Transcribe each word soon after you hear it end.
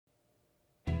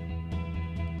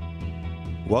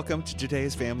Welcome to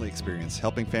today's family experience,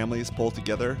 helping families pull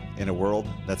together in a world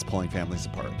that's pulling families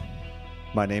apart.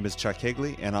 My name is Chuck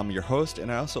Higley, and I'm your host, and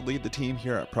I also lead the team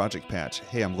here at Project Patch.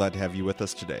 Hey, I'm glad to have you with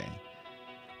us today.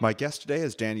 My guest today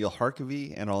is Daniel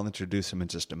Harkavy, and I'll introduce him in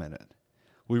just a minute.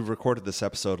 We recorded this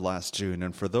episode last June,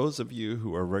 and for those of you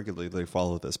who are regularly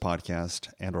follow this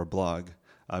podcast and or blog,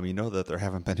 you know that there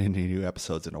haven't been any new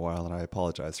episodes in a while, and I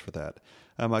apologize for that.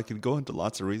 I could go into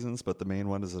lots of reasons, but the main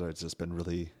one is that I've just been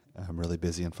really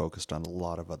busy and focused on a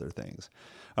lot of other things.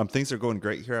 Things are going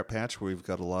great here at Patch. We've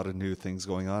got a lot of new things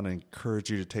going on. I encourage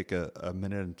you to take a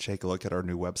minute and take a look at our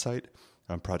new website,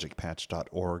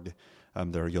 projectpatch.org.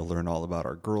 There you'll learn all about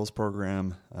our girls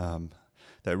program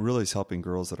that really is helping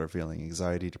girls that are feeling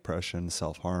anxiety, depression,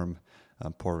 self-harm,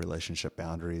 poor relationship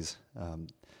boundaries.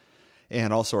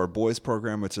 And also our boys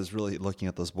program, which is really looking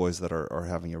at those boys that are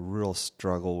having a real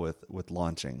struggle with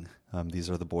launching. These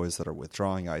are the boys that are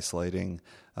withdrawing, isolating,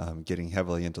 getting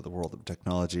heavily into the world of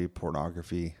technology,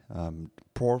 pornography,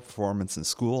 poor performance in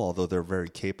school, although they're very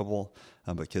capable,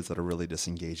 but kids that are really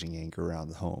disengaging anger around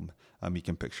the home. You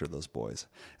can picture those boys.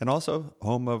 And also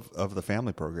home of the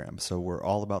family program. So we're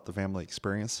all about the family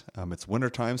experience. It's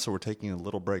wintertime, so we're taking a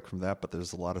little break from that, but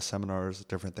there's a lot of seminars,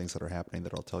 different things that are happening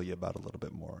that I'll tell you about a little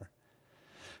bit more.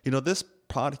 You know, this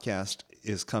podcast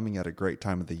is coming at a great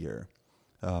time of the year.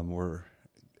 We're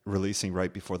releasing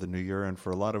right before the new year, and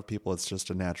for a lot of people, it's just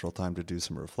a natural time to do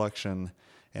some reflection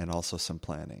and also some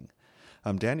planning.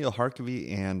 Daniel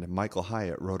Harkavy and Michael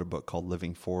Hyatt wrote a book called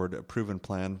Living Forward, a proven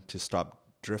plan to stop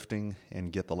drifting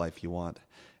and get the life you want.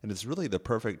 And it's really the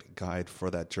perfect guide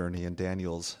for that journey, and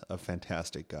Daniel's a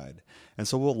fantastic guide. And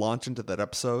so we'll launch into that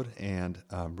episode and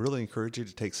really encourage you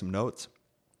to take some notes,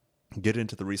 get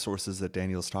into the resources that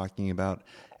Daniel's talking about,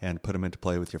 and put them into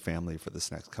play with your family for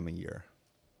this next coming year.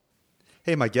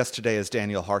 Hey, my guest today is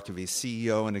Daniel Harkavy,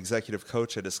 CEO and executive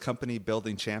coach at his company,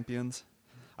 Building Champions.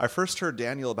 I first heard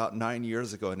Daniel about 9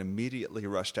 years ago and immediately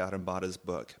rushed out and bought his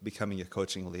book, Becoming a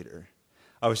Coaching Leader.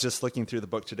 I was just looking through the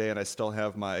book today, and I still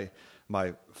have my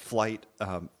flight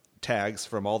tags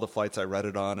from all the flights I read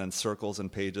it on and circles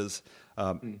and pages.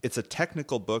 It's a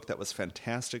technical book that was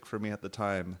fantastic for me at the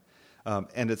time.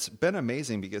 And it's been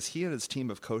amazing because he and his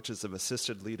team of coaches have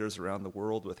assisted leaders around the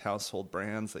world with household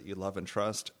brands that you love and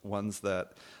trust, ones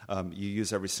that you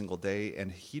use every single day.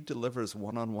 And he delivers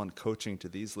one-on-one coaching to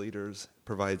these leaders,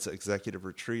 provides executive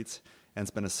retreats, and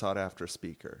has been a sought-after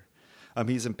speaker.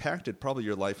 He's impacted probably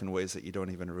your life in ways that you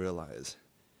don't even realize.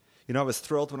 You know, I was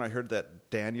thrilled when I heard that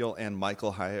Daniel and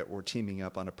Michael Hyatt were teaming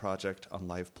up on a project on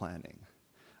life planning.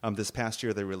 This past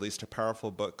year, they released a powerful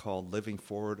book called Living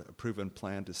Forward, a proven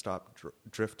plan to stop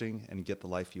drifting and get the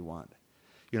life you want.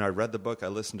 You know, I read the book, I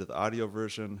listened to the audio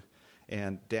version,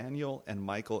 and Daniel and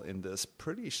Michael in this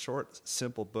pretty short,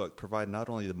 simple book provide not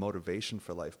only the motivation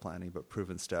for life planning, but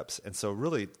proven steps. And so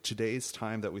really, today's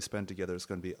time that we spend together is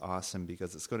going to be awesome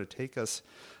because it's going to take us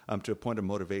to a point of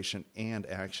motivation and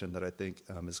action that I think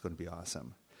is going to be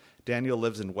awesome. Daniel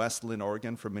lives in West Linn,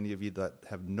 Oregon. For many of you that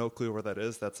have no clue where that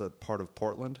is, that's a part of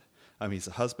Portland. He's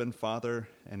a husband, father,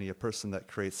 and he's a person that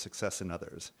creates success in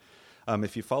others.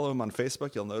 If you follow him on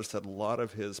Facebook, you'll notice that a lot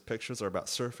of his pictures are about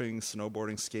surfing,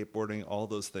 snowboarding, skateboarding, all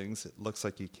those things. It looks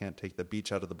like you can't take the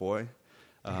beach out of the boy.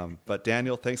 But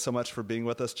Daniel, thanks so much for being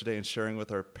with us today and sharing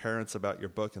with our parents about your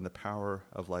book and the power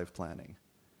of life planning.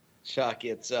 Chuck,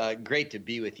 it's great to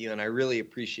be with you, and I really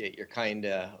appreciate your kind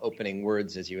opening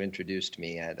words as you introduced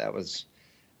me. That was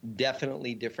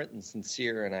definitely different and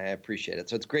sincere, and I appreciate it.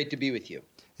 So it's great to be with you.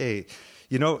 Hey,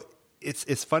 you know,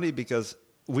 it's funny because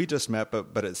we just met,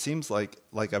 but it seems like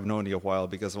I've known you a while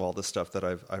because of all the stuff that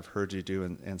I've heard you do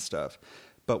and stuff.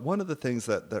 But one of the things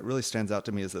that really stands out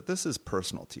to me is that this is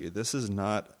personal to you. This is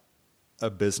not a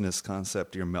business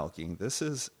concept you're milking. This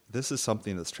is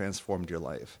something that's transformed your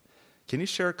life. Can you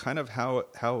share kind of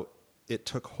how it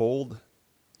took hold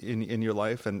in your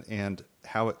life and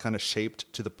how it kind of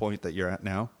shaped to the point that you're at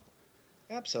now?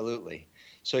 Absolutely.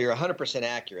 So you're 100%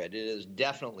 accurate. It is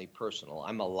definitely personal.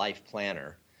 I'm a life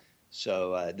planner.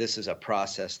 So this is a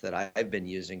process that I've been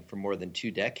using for more than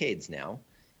 2 decades now.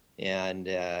 And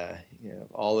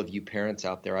all of you parents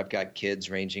out there, I've got kids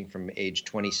ranging from age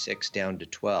 26 down to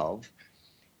 12.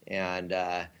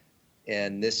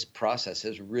 And this process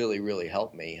has really, really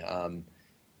helped me,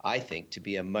 I think, to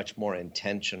be a much more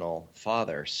intentional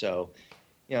father. So,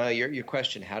 you know, your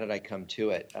question, how did I come to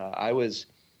it? I was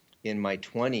in my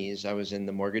 20s. I was in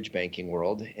the mortgage banking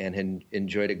world and had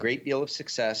enjoyed a great deal of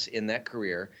success in that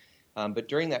career. But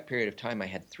during that period of time, I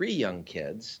had 3 young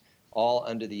kids, all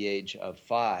under the age of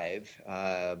 5,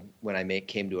 when I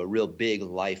came to a real big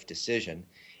life decision.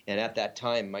 And at that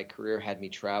time, my career had me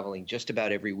traveling just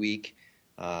about every week,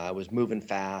 I was moving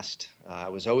fast. I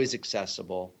was always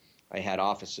accessible. I had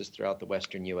offices throughout the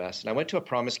Western U.S. And I went to a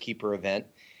Promise Keeper event.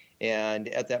 And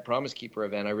at that Promise Keeper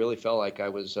event, I really felt like I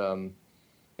was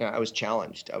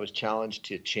challenged. I was challenged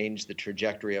to change the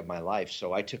trajectory of my life.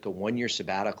 So I took a 1-year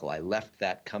sabbatical. I left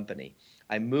that company.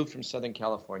 I moved from Southern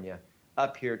California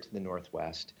up here to the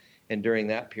Northwest. And during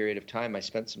that period of time, I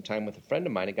spent some time with a friend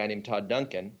of mine, a guy named Todd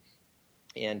Duncan.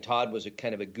 And Todd was a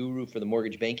kind of a guru for the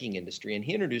mortgage banking industry. And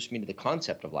he introduced me to the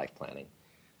concept of life planning.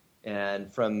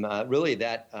 And from really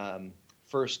that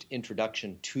first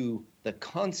introduction to the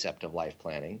concept of life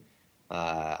planning,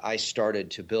 I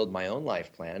started to build my own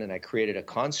life plan, and I created a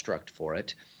construct for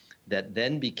it that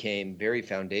then became very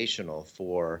foundational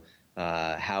for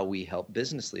how we help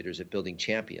business leaders at building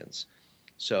champions.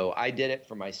 So I did it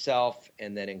for myself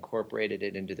and then incorporated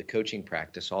it into the coaching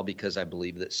practice, all because I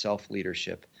believe that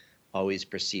self-leadership always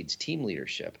precedes team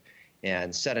leadership.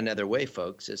 And said another way,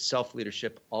 folks, is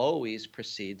self-leadership always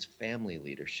precedes family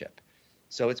leadership.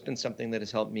 So it's been something that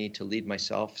has helped me to lead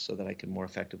myself so that I can more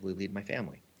effectively lead my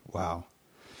family. Wow.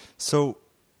 So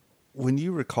when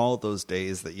you recall those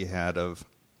days that you had of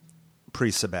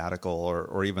pre-sabbatical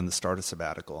or even the start of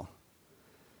sabbatical,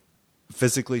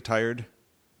 physically tired?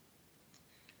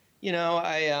 You know,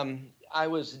 I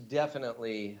was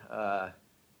definitely,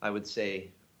 I would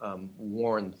say,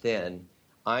 worn thin.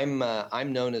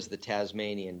 I'm known as the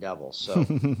Tasmanian devil. So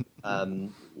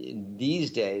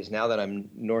these days, now that I'm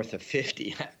north of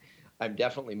 50, I'm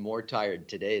definitely more tired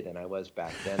today than I was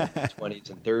back then in the 20s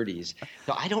and 30s.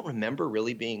 So I don't remember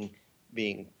really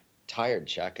being tired,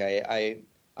 Chuck. I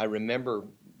remember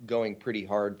going pretty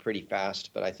hard, pretty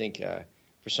fast, but I think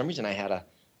for some reason I had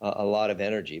a lot of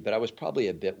energy, but I was probably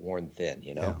a bit worn thin,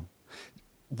 you know?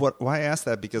 Yeah. Why I ask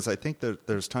that? Because I think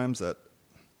there's times that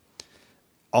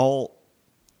all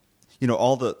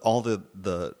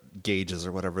the gauges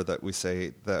or whatever that we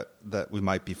say that we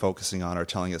might be focusing on are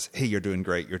telling us, hey, you're doing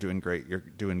great, you're doing great, you're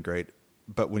doing great.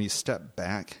 But when you step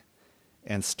back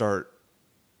and start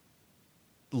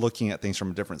looking at things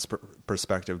from a different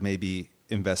perspective, maybe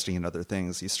investing in other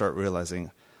things, you start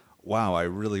realizing, wow, I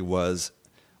really was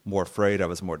more afraid, I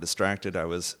was more distracted, I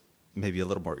was maybe a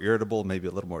little more irritable, maybe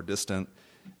a little more distant,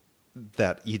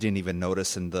 that you didn't even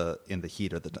notice in the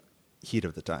heat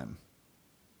of the time.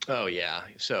 Oh, yeah.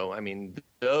 So, I mean,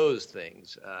 those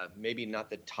things, maybe not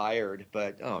the tired,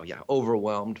 but, oh, yeah,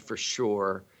 overwhelmed for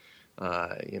sure.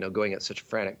 Going at such a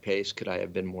frantic pace, could I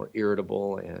have been more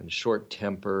irritable and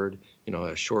short-tempered,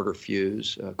 a shorter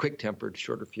fuse, quick-tempered,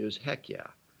 shorter fuse? Heck, yeah.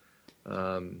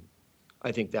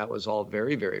 I think that was all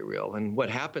very, very real. And what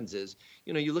happens is,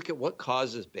 you look at what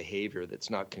causes behavior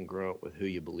that's not congruent with who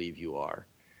you believe you are.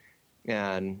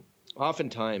 And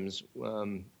oftentimes,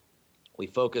 we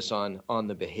focus on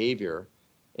the behavior,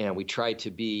 and we try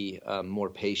to be more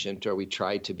patient, or we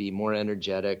try to be more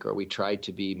energetic, or we try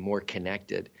to be more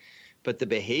connected. But the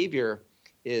behavior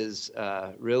is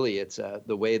really, it's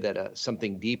the way that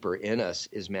something deeper in us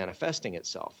is manifesting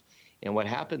itself. And what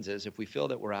happens is, if we feel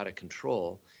that we're out of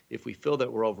control, if we feel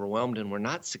that we're overwhelmed and we're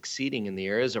not succeeding in the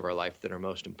areas of our life that are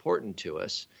most important to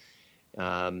us,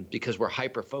 because we're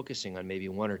hyper-focusing on maybe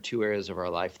one or two areas of our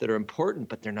life that are important,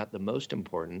 but they're not the most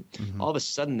important, all of a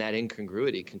sudden that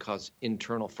incongruity can cause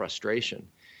internal frustration.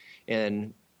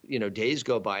 And, days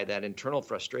go by, that internal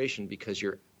frustration, because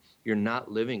you're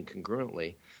not living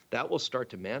congruently, that will start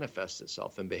to manifest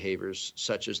itself in behaviors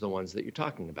such as the ones that you're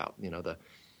talking about,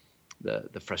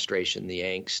 the frustration, the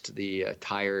angst, the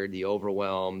tired, the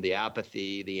overwhelmed, the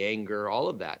apathy, the anger, all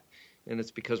of that. And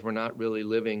it's because we're not really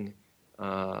living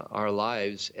our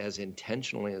lives as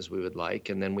intentionally as we would like,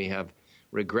 and then we have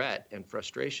regret and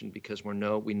frustration because we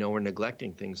know we're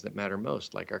neglecting things that matter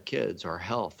most, like our kids, our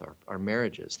health, our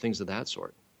marriages, things of that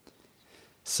sort.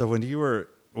 So when you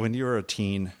were a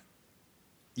teen,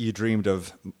 you dreamed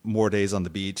of more days on the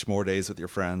beach, more days with your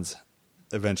friends,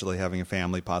 eventually having a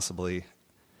family, possibly.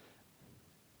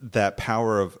 That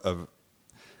power of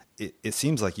it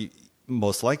seems like you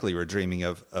most likely were dreaming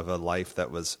of a life that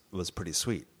was pretty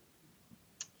sweet.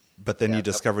 But then you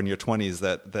discover in your 20s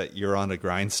that you're on a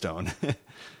grindstone,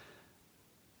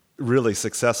 really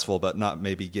successful, but not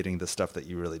maybe getting the stuff that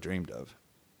you really dreamed of.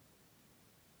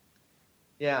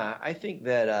 Yeah, I think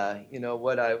that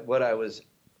what I was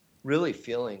really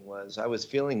feeling was I was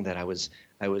feeling that I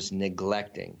was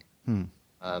neglecting.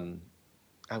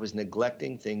 I was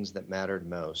neglecting things that mattered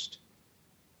most,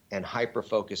 and hyper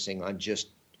focusing on just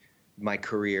my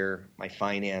career, my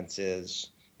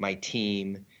finances, my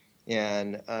team.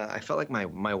 And I felt like my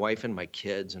wife and my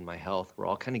kids and my health were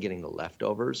all kind of getting the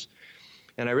leftovers.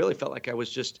 And I really felt like I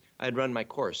had run my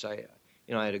course. I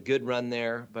had a good run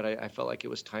there, but I felt like it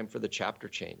was time for the chapter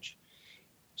change.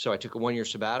 So I took a 1-year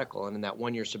sabbatical, and in that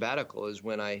 1-year sabbatical is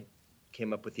when I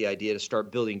came up with the idea to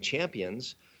start building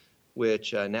champions,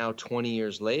 which now 20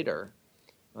 years later,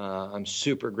 I'm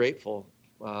super grateful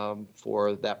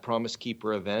for that Promise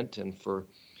Keeper event and for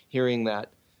hearing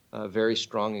that very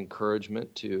strong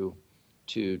encouragement to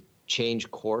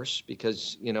change course,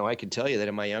 because, I can tell you that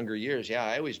in my younger years,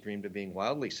 I always dreamed of being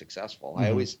wildly successful.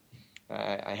 Mm-hmm.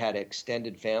 I had an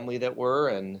extended family that were,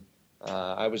 and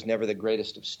I was never the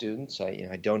greatest of students.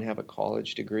 I don't have a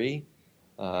college degree.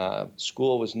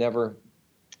 School was never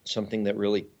something that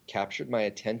really captured my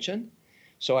attention.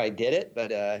 So I did it,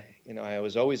 but I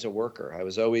was always a worker. I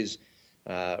was always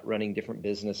running different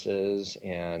businesses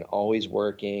and always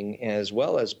working, as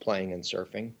well as playing and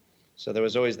surfing. So there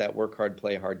was always that work hard,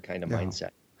 play hard kind of mindset.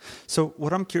 So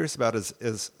what I'm curious about is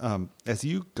as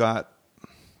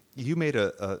you made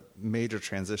a major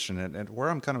transition, and where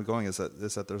I'm kind of going is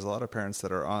that there's a lot of parents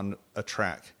that are on a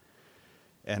track,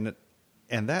 and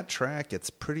that track, it's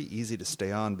pretty easy to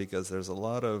stay on because there's a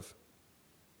lot of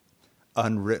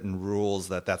unwritten rules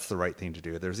that's the right thing to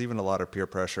do. There's even a lot of peer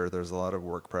pressure. There's a lot of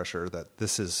work pressure that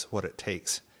this is what it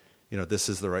takes. This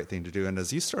is the right thing to do. And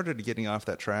as you started getting off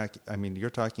that track, I mean, you're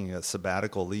talking a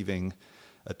sabbatical, leaving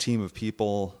a team of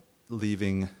people,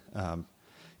 leaving,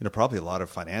 probably a lot of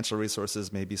financial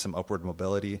resources, maybe some upward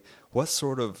mobility. What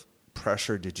sort of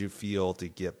pressure did you feel to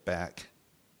get back?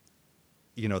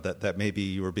 That maybe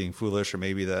you were being foolish, or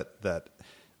maybe that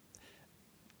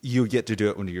you get to do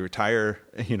it when you retire,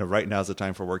 right now's the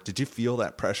time for work. Did you feel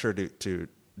that pressure to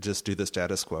just do the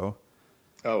status quo?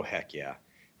 Oh, heck yeah.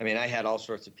 I mean, I had all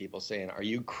sorts of people saying, "Are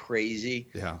you crazy?"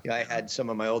 Yeah. I had some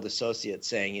of my old associates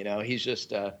saying, he's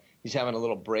just, he's having a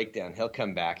little breakdown. He'll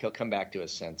come back. He'll come back to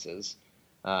his senses.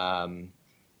 I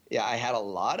had a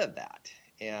lot of that.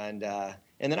 And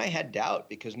then I had doubt,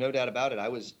 because no doubt about it, I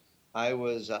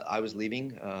was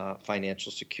leaving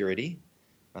financial security.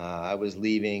 I was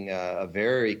leaving a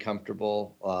very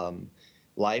comfortable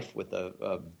life with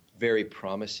a very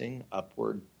promising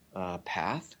upward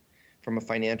path from a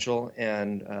financial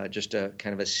and just a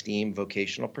kind of a STEAM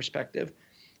vocational perspective.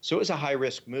 So it was a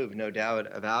high-risk move, no doubt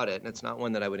about it, and it's not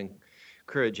one that I would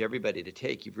encourage everybody to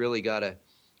take. You've really got to,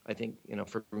 I think,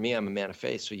 for me, I'm a man of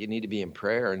faith, so you need to be in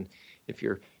prayer, and if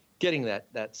you're getting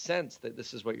that sense that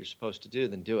this is what you're supposed to do,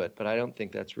 then do it. But I don't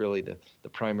think that's really the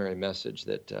primary message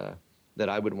that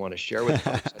I would want to share with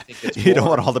folks. I think it's you don't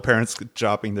want all the parents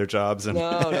dropping their jobs. And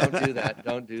No, don't do that.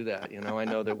 Don't do that. I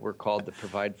know that we're called to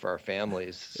provide for our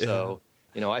families. So,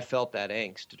 I felt that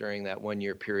angst during that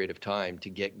 1-year period of time to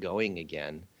get going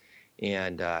again.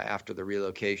 And after the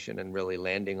relocation and really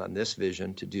landing on this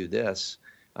vision to do this,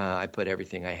 I put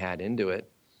everything I had into it.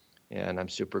 And I'm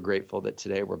super grateful that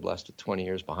today we're blessed with 20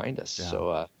 years behind us. Yeah.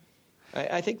 So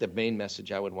I think the main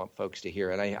message I would want folks to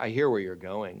hear, and I hear where you're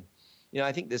going,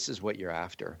 I think this is what you're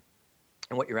after.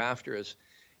 And what you're after is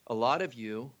a lot of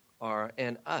you are,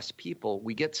 and us people,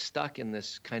 we get stuck in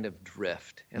this kind of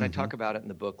drift. And I talk about it in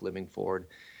the book, Living Forward.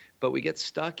 But we get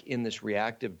stuck in this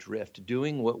reactive drift,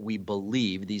 doing what we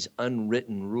believe, these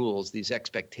unwritten rules, these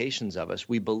expectations of us,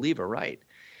 we believe are right.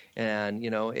 And,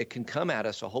 it can come at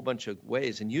us a whole bunch of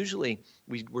ways. And usually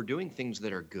we're doing things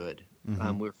that are good.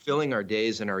 We're filling our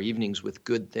days and our evenings with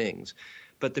good things.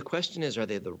 But the question is, are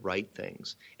they the right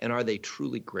things? And are they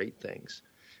truly great things?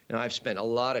 I've spent a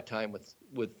lot of time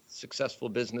with successful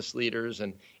business leaders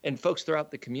and folks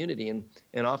throughout the community.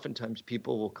 And oftentimes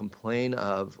people will complain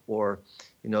of, or,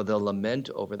 they'll lament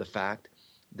over the fact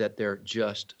that they're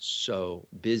just so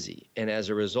busy. And as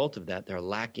a result of that, they're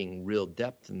lacking real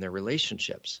depth in their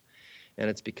relationships. And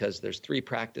it's because there's 3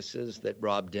 practices that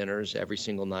rob dinners every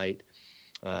single night.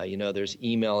 There's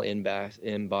email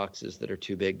inboxes that are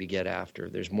too big to get after.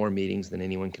 There's more meetings than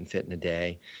anyone can fit in a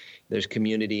day. There's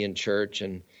community in church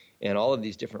and all of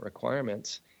these different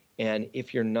requirements. And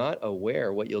if you're not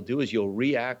aware, what you'll do is you'll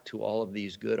react to all of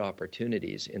these good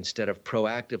opportunities instead of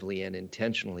proactively and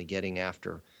intentionally getting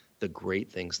after the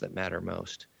great things that matter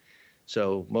most.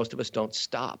 So most of us don't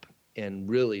stop and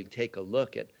really take a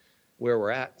look at where we're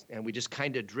at, and we just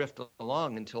kind of drift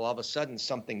along until all of a sudden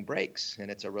something breaks,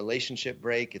 and it's a relationship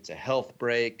break, it's a health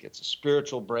break, it's a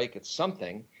spiritual break, it's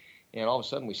something, and all of a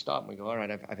sudden we stop and we go, all right,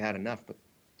 I've had enough. But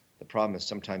the problem is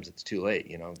sometimes it's too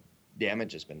late,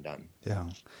 damage has been done. Yeah,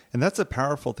 and that's a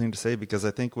powerful thing to say, because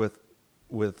I think with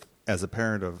as a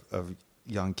parent of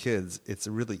young kids, it's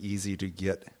really easy to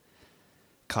get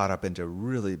caught up into a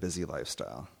really busy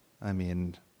lifestyle. I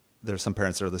mean, there's some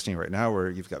parents that are listening right now where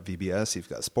you've got VBS, you've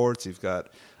got sports, you've got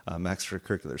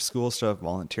extracurricular school stuff,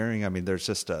 volunteering. I mean, there's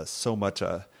just so much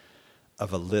of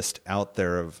a list out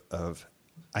there of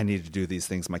I need to do these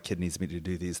things. My kid needs me to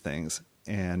do these things.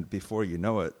 And before you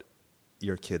know it,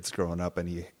 your kids growing up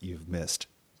and you've missed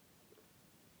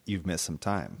some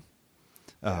time.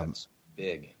 That's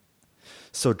big.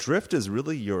 So drift is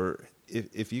really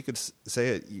if you could say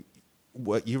it,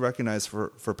 what you recognize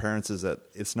for parents is that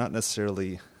it's not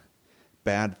necessarily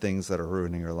bad things that are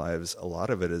ruining your lives. A lot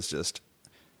of it is just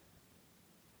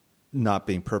not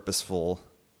being purposeful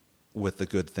with the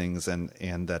good things and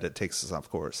that it takes us off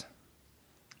course.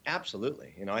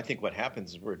 Absolutely. I think what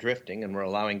happens is we're drifting and we're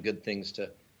allowing good things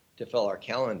to fill our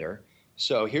calendar.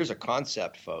 So here's a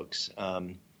concept, folks.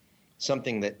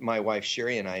 Something that my wife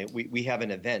Sherry and I, we have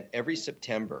an event every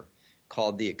September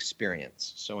called The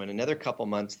Experience. So in another couple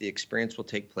months, The Experience will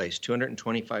take place.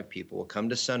 225 people will come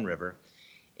to Sun River,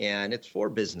 and it's for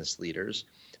business leaders.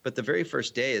 But the very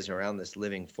first day is around this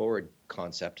living forward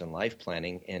concept and life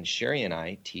planning, and Sherry and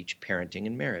I teach parenting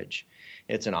and marriage.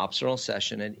 It's an optional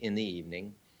session in the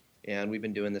evening, and we've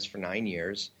been doing this for 9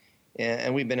 years.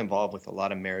 And we've been involved with a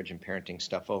lot of marriage and parenting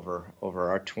stuff over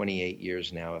our 28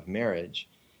 years now of marriage.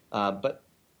 But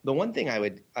the one thing I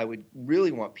would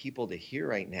really want people to hear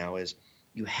right now is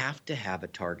you have to have a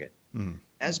target.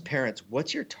 As parents,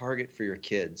 what's your target for your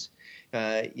kids?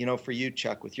 For you,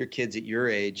 Chuck, with your kids at your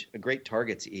age, a great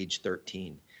target's age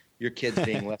 13. Your kids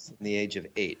being less than the age of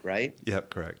 8, right? Yep,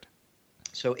 correct.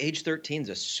 So age 13 is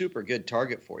a super good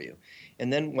target for you.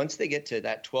 And then once they get to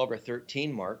that 12 or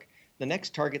 13 mark, the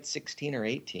next target's 16 or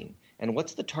 18. And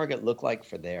what's the target look like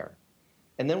for there?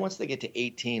 And then once they get to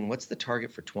 18, what's the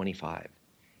target for 25?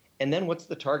 And then what's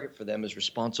the target for them as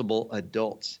responsible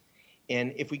adults?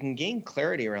 And if we can gain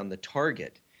clarity around the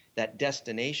target, that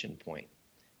destination point,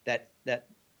 that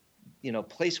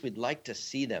place we'd like to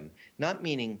see them, not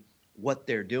meaning what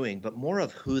they're doing, but more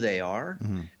of who they are,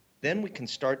 then we can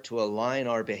start to align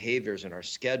our behaviors and our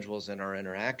schedules and our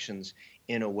interactions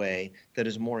in a way that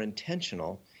is more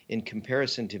intentional in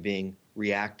comparison to being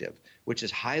reactive, which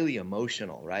is highly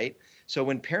emotional, right? So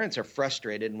when parents are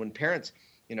frustrated and when parents,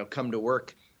 come to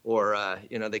work or,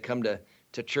 they come to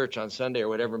church on Sunday or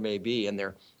whatever it may be, and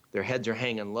their heads are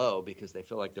hanging low because they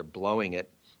feel like they're blowing it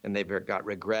and they've got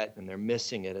regret and they're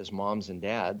missing it as moms and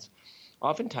dads,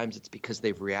 oftentimes it's because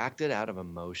they've reacted out of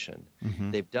emotion.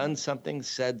 They've done something,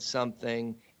 said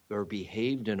something, or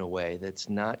behaved in a way that's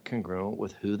not congruent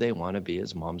with who they want to be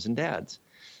as moms and dads.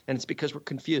 And it's because we're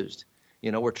confused.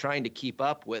 We're trying to keep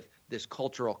up with this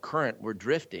cultural current. We're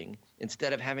drifting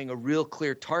instead of having a real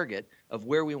clear target of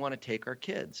where we want to take our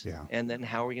kids. Yeah. And then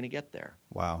how are we going to get there?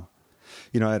 Wow.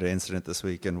 I had an incident this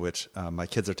week in which my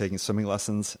kids are taking swimming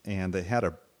lessons, and they had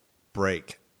a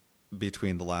break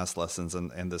between the last lessons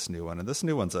and this new one. And this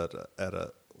new one's at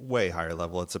a way higher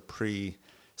level. It's a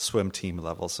pre-swim team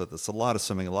level. So there's a lot of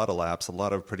swimming, a lot of laps, a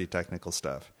lot of pretty technical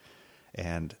stuff.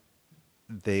 And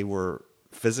they were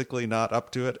physically not up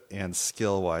to it, and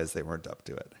skill-wise, they weren't up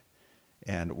to it.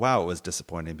 And wow, it was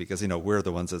disappointing because, we're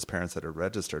the ones as parents that had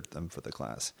registered them for the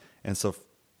class. And so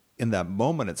in that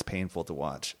moment, it's painful to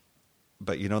watch.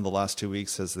 But, in the last 2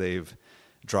 weeks, as they've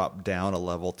dropped down a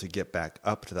level to get back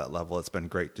up to that level, it's been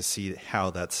great to see how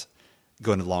that's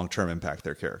going to long-term impact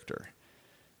their character.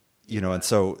 And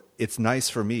so it's nice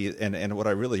for me. And what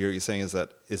I really hear you saying is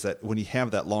that when you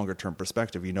have that longer-term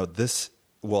perspective, this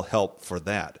will help for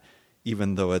that.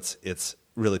 Even though it's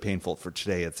really painful for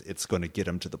today, it's going to get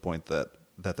them to the point that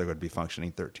they're going to be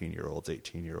functioning 13-year-olds,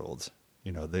 18-year-olds.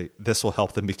 This will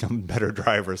help them become better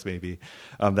drivers, maybe.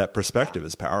 That perspective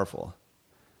is powerful.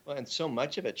 Well, and so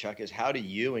much of it, Chuck, is how do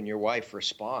you and your wife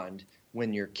respond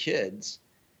when your kids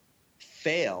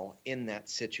fail in that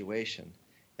situation?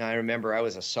 Now, I remember I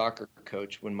was a soccer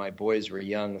coach when my boys were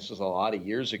young. This was a lot of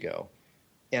years ago.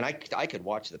 And I could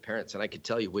watch the parents, and I could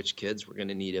tell you which kids were going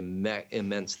to need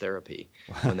immense therapy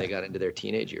when they got into their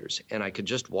teenage years. And I could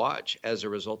just watch as a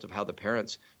result of how the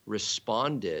parents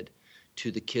responded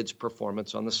to the kids'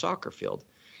 performance on the soccer field.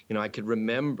 I could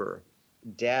remember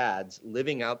dads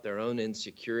living out their own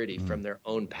insecurity from their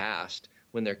own past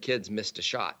when their kids missed a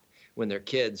shot, when their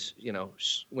kids,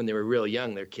 when they were real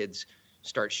young, their kids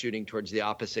start shooting towards the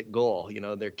opposite goal.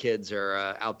 Their kids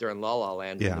are out there in la-la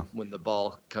land when the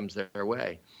ball comes their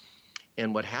way.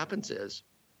 And what happens is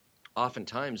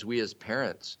oftentimes we as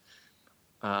parents,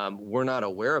 we're not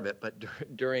aware of it, but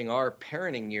during our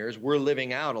parenting years, we're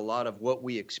living out a lot of what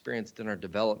we experienced in our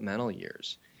developmental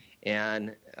years.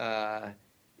 And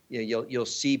you'll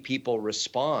see people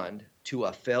respond to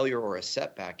a failure or a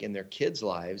setback in their kids'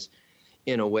 lives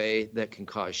in a way that can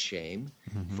cause shame,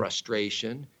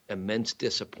 frustration, immense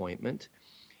disappointment.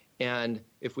 And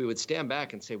if we would stand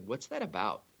back and say, what's that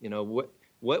about?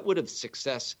 What would have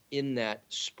success in that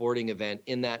sporting event,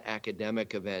 in that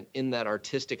academic event, in that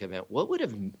artistic event, what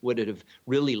would it have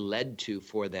really led to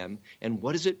for them? And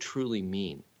what does it truly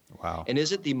mean? Wow. And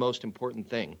is it the most important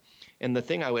thing? And the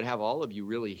thing I would have all of you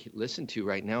really listen to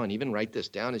right now and even write this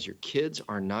down is your kids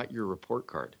are not your report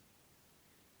card.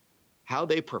 How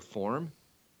they perform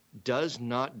does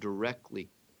not directly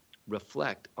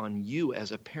reflect on you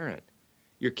as a parent.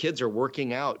 Your kids are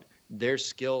working out their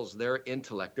skills, their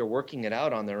intellect. They're working it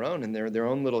out on their own, and they're their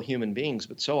own little human beings.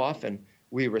 But so often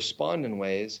we respond in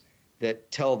ways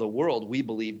that tell the world we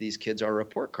believe these kids are a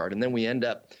report card. And then we end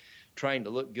up trying to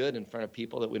look good in front of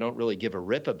people that we don't really give a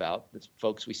rip about, the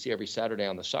folks we see every Saturday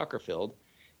on the soccer field,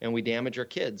 and we damage our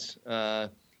kids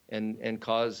and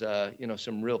cause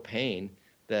some real pain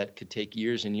that could take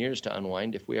years and years to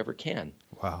unwind if we ever can.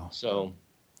 Wow. So,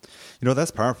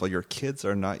 that's powerful. Your kids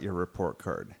are not your report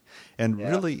card. And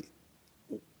really,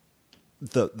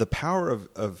 the power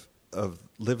of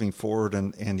living forward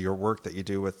and your work that you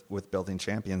do with Building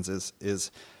Champions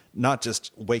is not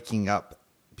just waking up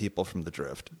people from the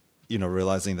drift,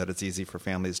 realizing that it's easy for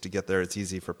families to get there. It's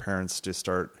easy for parents to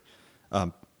start,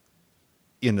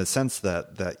 in the sense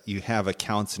that you have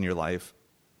accounts in your life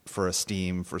for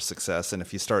esteem, for success. And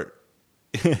if you start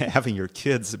having your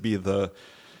kids be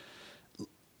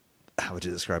how would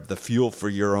you describe the fuel for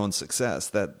your own success?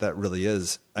 That really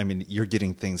is. I mean, you're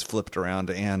getting things flipped around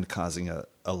and causing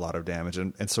a lot of damage.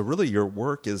 And so really your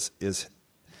work is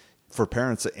for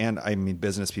parents and I mean,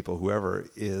 business people, whoever,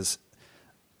 is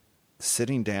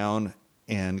sitting down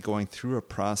and going through a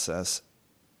process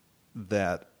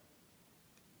that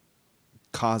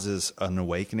causes an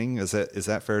awakening. Is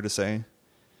that fair to say?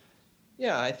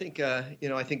 Yeah, I think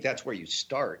that's where you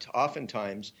start.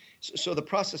 Oftentimes, so the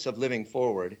process of living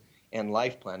forward and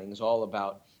life planning is all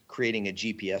about creating a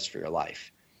GPS for your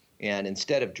life. And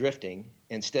instead of drifting,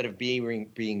 instead of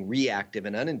being reactive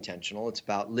and unintentional, it's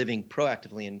about living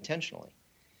proactively and intentionally.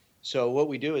 So what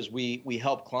we do is we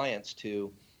help clients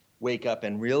to wake up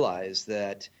and realize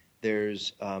that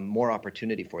there's more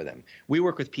opportunity for them. We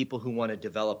work with people who want to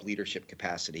develop leadership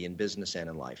capacity in business and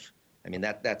in life. I mean,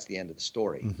 that's the end of the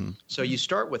story. Mm-hmm. So you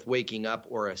start with waking up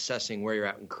or assessing where you're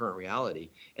at in current reality,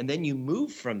 and then you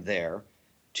move from there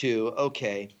to,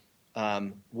 okay,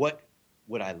 what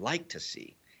would I like to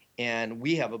see? And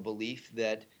we have a belief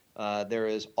that there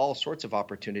is all sorts of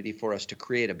opportunity for us to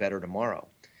create a better tomorrow.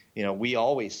 We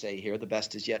always say here, the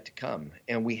best is yet to come.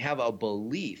 And we have a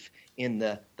belief in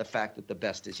the fact that the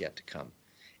best is yet to come.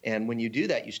 And when you do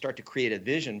that, you start to create a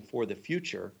vision for the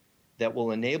future that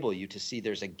will enable you to see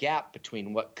there's a gap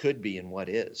between what could be and what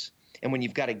is. And when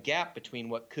you've got a gap between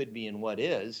what could be and what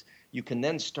is, you can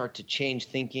then start to change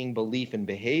thinking, belief, and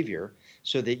behavior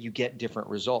so that you get different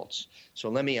results. So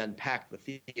let me unpack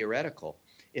the theoretical.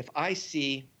 If I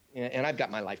see, and I've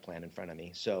got my life plan in front of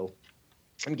me, so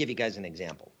let me give you guys an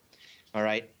example. All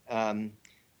right.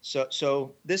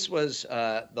 So this was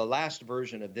the last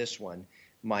version of this one.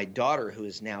 My daughter, who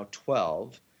is now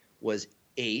 12, was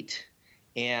 8,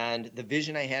 and the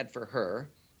vision I had for her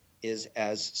is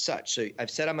as such. So I've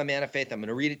said I'm a man of faith. I'm going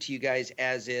to read it to you guys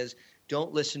as is.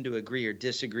 Don't listen to agree or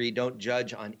disagree. Don't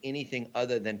judge on anything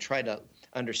other than try to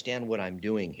understand what I'm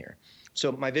doing here.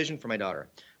 So my vision for my daughter.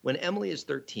 When Emily is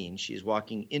 13, she is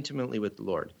walking intimately with the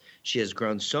Lord. She has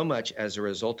grown so much as a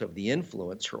result of the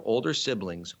influence her older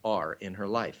siblings are in her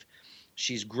life.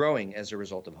 She's growing as a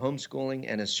result of homeschooling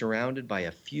and is surrounded by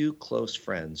a few close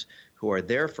friends who are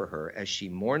there for her as she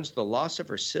mourns the loss of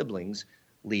her siblings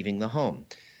leaving the home.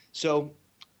 So,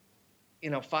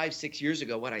 5-6 years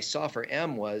ago, what I saw for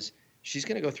Em was she's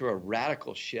going to go through a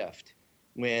radical shift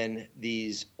when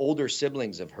these older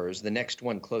siblings of hers, the next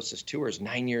one closest to her is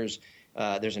 9 years.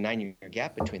 There's a 9-year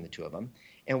gap between the two of them.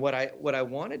 And what I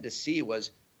wanted to see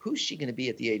was who's she going to be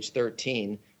at the age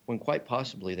 13 when quite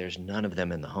possibly there's none of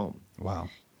them in the home. Wow.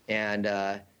 And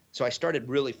so I started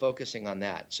really focusing on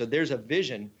that. So there's a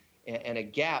vision and a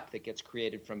gap that gets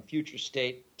created from future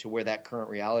state to where that current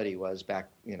reality was back,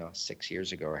 6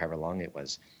 years ago or however long it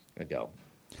was ago.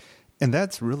 And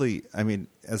that's really, I mean,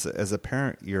 as a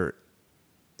parent, you're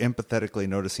empathetically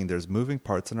noticing there's moving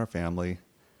parts in our family.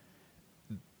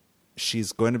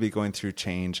 She's going to be going through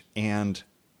change and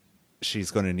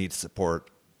she's going to need support.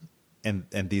 And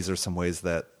these are some ways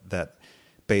that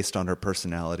based on her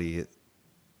personality,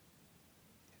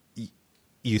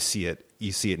 you see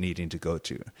it needing to go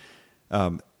to.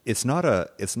 It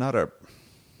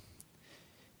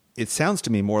sounds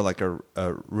to me more like a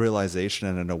realization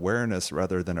and an awareness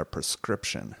rather than a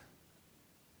prescription.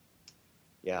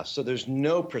 Yeah, so there's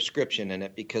no prescription in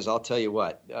it because I'll tell you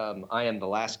what, I am the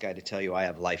last guy to tell you I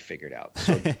have life figured out.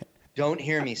 So don't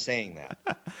hear me saying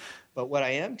that. But what I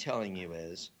am telling you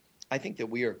is I think that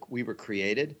we were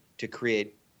created to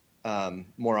create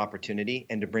more opportunity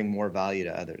and to bring more value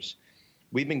to others.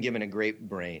 We've been given a great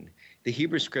brain. The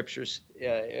Hebrew Scriptures,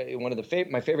 one of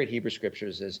my favorite Hebrew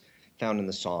Scriptures is found in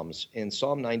the Psalms. In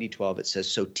Psalm 90:12, it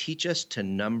says, "So teach us to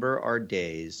number our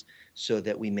days so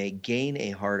that we may gain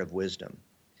a heart of wisdom."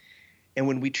 And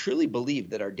when we truly believe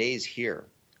that our days here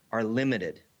are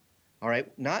limited, all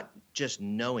right, not just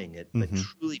knowing it, but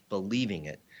truly believing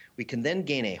it, we can then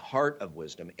gain a heart of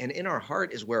wisdom. And in our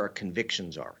heart is where our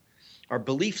convictions are. Our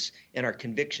beliefs and our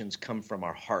convictions come from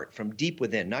our heart, from deep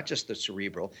within, not just the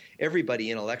cerebral.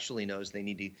 Everybody intellectually knows they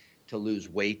need to lose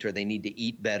weight, or they need to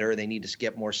eat better, they need to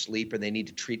get more sleep, or they need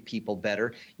to treat people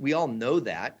better. We all know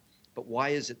that, but why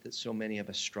is it that so many of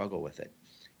us struggle with it?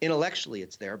 Intellectually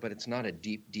it's there, but it's not a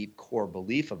deep, deep core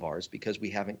belief of ours because we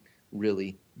haven't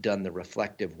really done the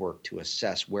reflective work to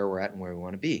assess where we're at and where we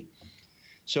want to be.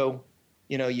 So,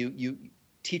 you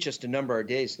teach us to number our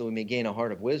days so that we may gain a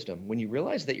heart of wisdom. When you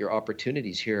realize that your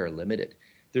opportunities here are limited,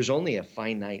 there's only a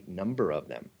finite number of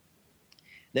them.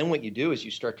 Then what you do is you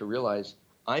start to realize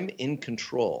I'm in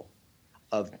control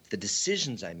of the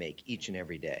decisions I make each and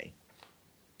every day.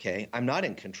 Okay? I'm not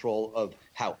in control of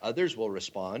how others will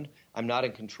respond. I'm not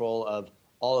in control of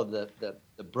all of the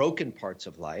broken parts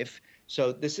of life.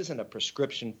 So this isn't a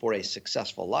prescription for a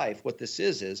successful life. What this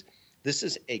is this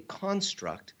is a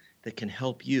construct that can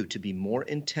help you to be more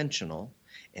intentional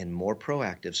and more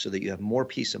proactive so that you have more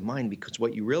peace of mind, because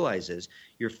what you realize is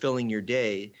you're filling your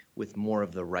day with more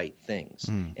of the right things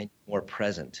and more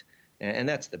present. And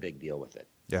that's the big deal with it.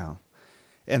 Yeah.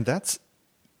 And that's,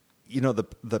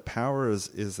 the power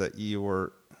is that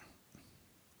you're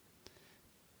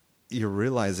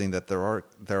realizing that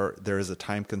there is a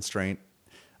time constraint.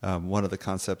 One of the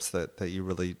concepts that you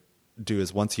really do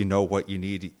is once you know what you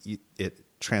need, it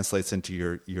translates into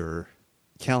your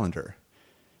calendar.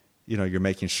 You're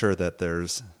making sure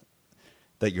that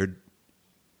you're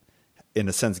in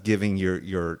a sense giving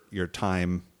your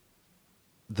time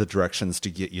the directions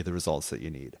to get you the results that you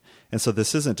need. And so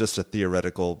this isn't just a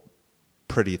theoretical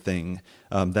pretty thing.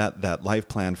 That life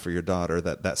plan for your daughter,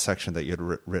 that section that you had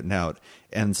written out,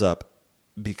 ends up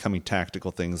becoming tactical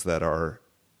things that are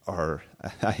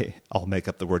I'll make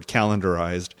up the word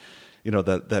calendarized,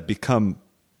 that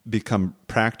become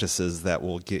practices that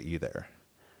will get you there.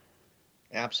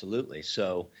 Absolutely.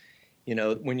 So,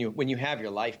 when you have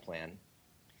your life plan,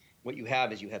 what you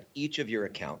have is you have each of your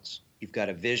accounts. You've got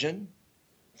a vision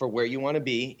for where you want to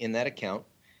be in that account.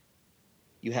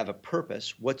 You have a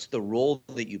purpose. What's the role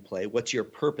that you play? What's your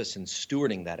purpose in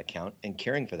stewarding that account and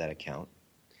caring for that account?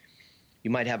 You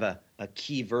might have a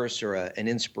key verse or an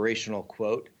inspirational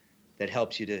quote that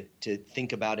helps you to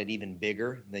think about it even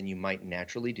bigger than you might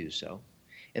naturally do so.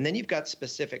 And then you've got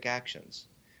specific actions.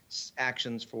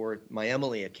 Actions for my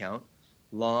Emily account: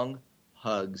 long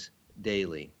hugs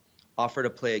daily. Offer to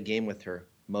play a game with her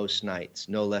most nights,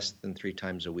 no less than 3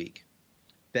 times a week.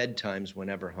 Bedtimes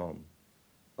whenever home.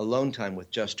 Alone time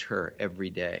with just her every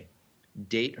day.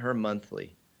 Date her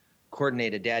monthly.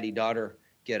 Coordinate a daddy-daughter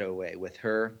getaway with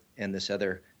her and this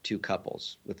other 2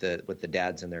 couples, with the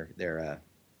dads and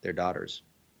their daughters.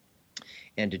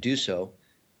 And to do so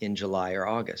in July or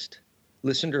August.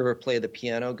 Listen to her play the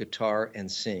piano, guitar,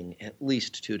 and sing at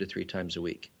least 2 to 3 times a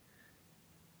week.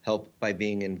 Help by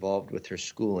being involved with her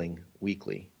schooling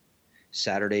weekly.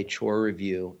 Saturday chore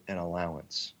review and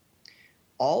allowance.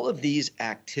 All of these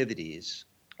activities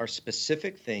are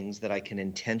specific things that I can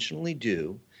intentionally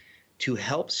do to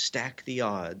help stack the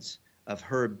odds of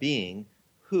her being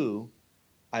who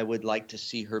I would like to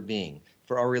see her being,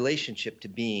 for our relationship to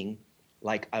being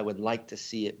like I would like to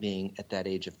see it being at that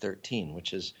age of 13,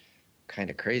 which is kind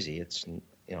of crazy. It's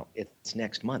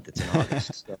next month. It's in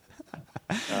August.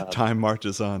 So, time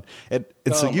marches on, and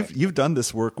so you've done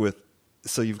this work with.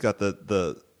 So you've got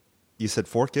you said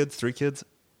 4 kids, 3 kids.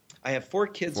 I have 4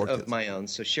 kids of my own.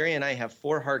 So Sherry and I have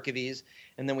 4 Harkavys,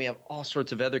 and then we have all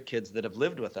sorts of other kids that have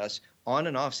lived with us on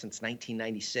and off since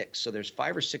 1996. So there's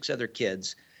 5 or 6 other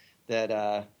kids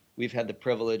that we've had the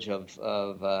privilege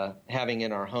of having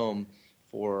in our home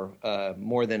for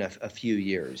more than a few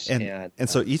years. And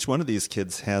so each one of these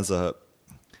kids has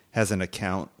an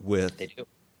account with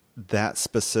that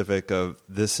specific of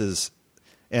this is,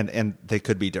 and they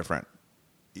could be different.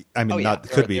 I mean,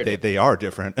 they are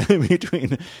different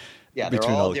between. Yeah, they're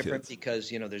all different because,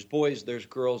 there's boys, there's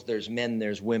girls, there's men,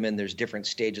 there's women, there's different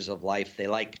stages of life. They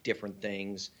like different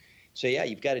things. So, yeah,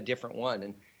 you've got a different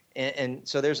one. And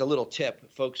so there's a little tip.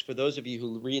 Folks, for those of you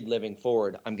who read Living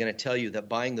Forward, I'm going to tell you that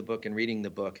buying the book and reading the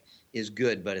book is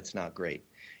good, but it's not great.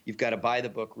 You've got to buy the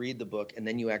book, read the book, and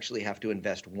then you actually have to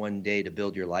invest 1 day to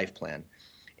build your life plan.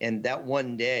 And that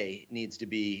 1 day needs to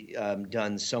be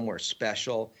done somewhere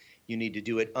special. You need to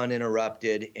do it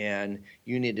uninterrupted, and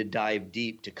you need to dive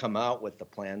deep to come out with the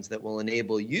plans that will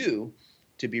enable you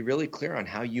to be really clear on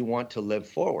how you want to live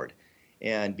forward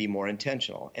and be more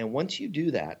intentional. And once you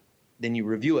do that, then you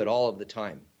review it all of the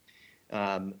time.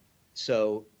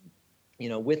 So,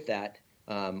 with that,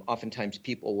 oftentimes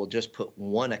people will just put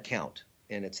one account,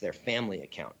 and it's their family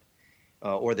account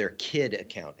or their kid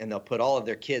account, and they'll put all of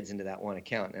their kids into that one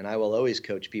account. And I will always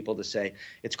coach people to say,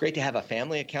 it's great to have a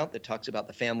family account that talks about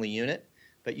the family unit,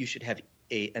 but you should have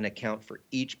an account for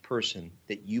each person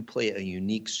that you play a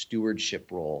unique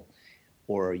stewardship role,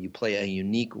 or you play a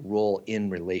unique role in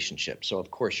relationships. So,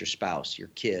 of course, your spouse, your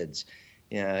kids,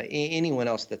 anyone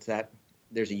else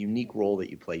there's a unique role that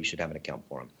you play, you should have an account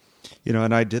for them.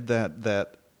 And I did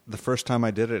that the first time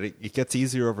I did it. It gets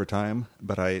easier over time,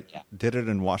 but I did it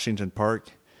in Washington Park,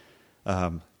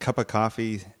 cup of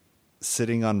coffee,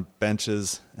 sitting on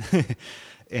benches,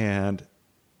 and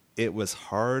it was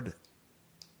hard,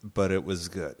 but it was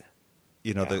good.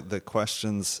 The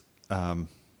questions, the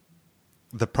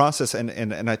process,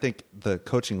 and I think the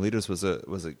Coaching Leaders was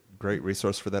a great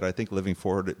resource for that. I think Living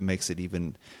Forward, it makes it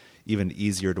even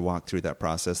easier to walk through that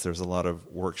process. There's a lot of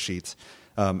worksheets.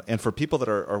 And for people that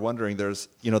are wondering, there's,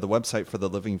 the website for the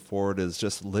Living Forward is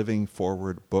just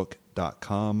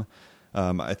livingforwardbook.com.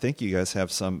 I think you guys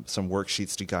have some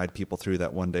worksheets to guide people through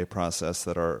that one-day process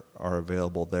that are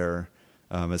available there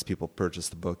as people purchase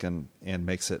the book, and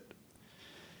makes it,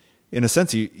 in a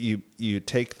sense, you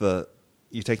take the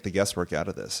guesswork out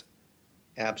of this.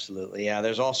 Absolutely. Yeah.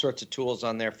 There's all sorts of tools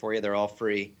on there for you. They're all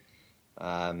free.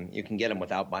 You can get them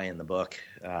without buying the book,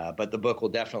 but the book will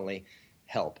definitely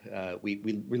help.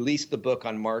 We released the book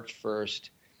on March 1st,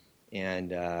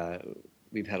 and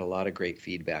we've had a lot of great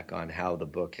feedback on how the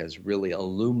book has really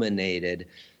illuminated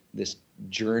this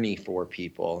journey for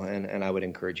people. And I would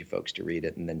encourage you folks to read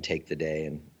it and then take the day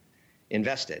and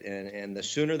invest it. And the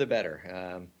sooner the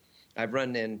better. I've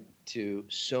run into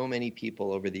so many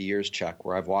people over the years, Chuck,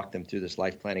 where I've walked them through this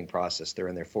life planning process. They're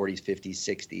in their 40s, 50s,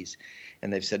 60s,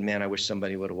 and they've said, man, I wish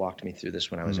somebody would have walked me through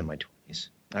this when I was in my 20s.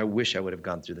 I wish I would have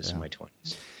gone through this in my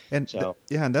 20s. And so,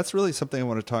 and that's really something I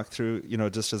want to talk through,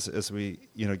 just as we,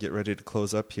 get ready to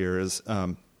close up here, is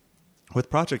with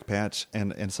Project Patch,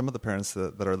 and some of the parents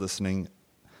that are listening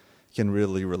can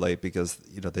really relate, because,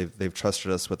 they've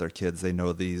trusted us with their kids. They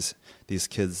know these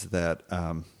kids that,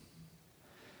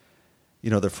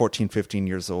 they're 14, 15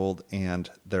 years old, and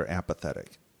they're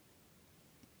apathetic.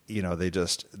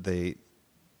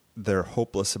 They're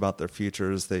hopeless about their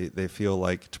futures. They feel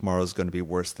like tomorrow's going to be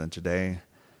worse than today.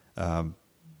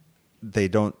 They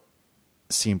don't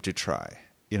seem to try.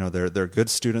 They're good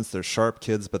students. They're sharp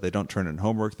kids, but they don't turn in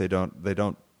homework. They're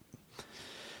the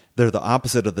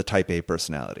opposite of the type A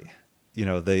personality.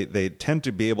 They tend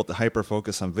to be able to hyper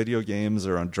focus on video games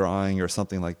or on drawing or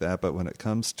something like that. But when it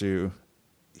comes to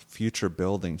future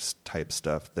building type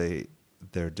stuff,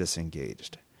 they're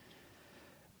disengaged.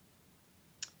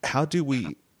 How do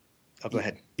we? Oh, go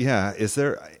ahead. Yeah, is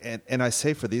there? And I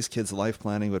say for these kids, life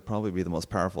planning would probably be the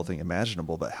most powerful thing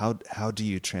imaginable. But how do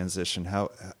you transition? How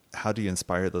do you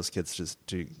inspire those kids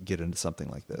to get into something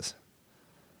like this?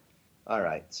 All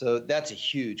right, so that's a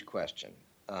huge question.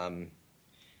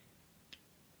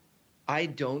 I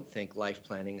don't think life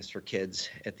planning is for kids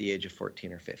at the age of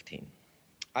 14 or 15.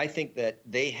 I think that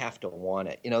they have to want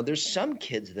it. There's some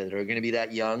kids that are going to be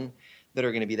that young, that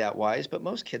are going to be that wise, but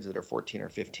most kids that are 14 or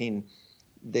 15,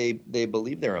 they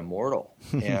believe they're immortal.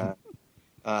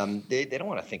 And they don't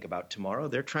want to think about tomorrow.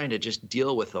 They're trying to just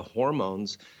deal with the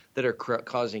hormones that are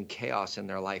causing chaos in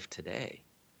their life today.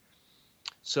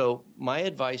 So my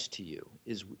advice to you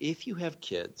is, if you have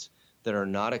kids that are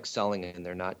not excelling and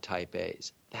they're not type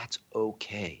A's, that's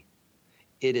okay.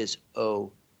 It is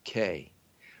okay.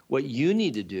 What you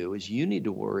need to do is you need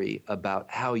to worry about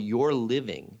how you're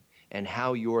living and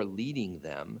how you're leading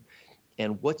them,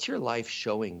 and what's your life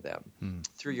showing them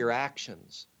through your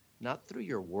actions, not through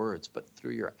your words, but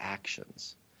through your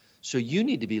actions. So you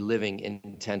need to be living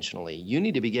intentionally. You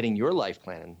need to be getting your life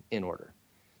plan in order,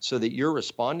 so that you're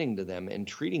responding to them and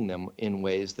treating them in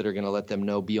ways that are going to let them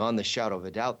know beyond the shadow of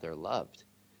a doubt they're loved.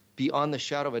 Beyond the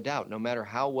shadow of a doubt, no matter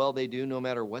how well they do, no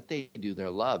matter what they do, they're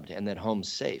loved, and that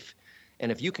home's safe.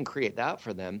 And if you can create that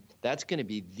for them, that's going to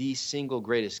be the single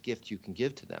greatest gift you can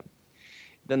give to them.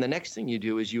 Then the next thing you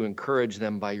do is you encourage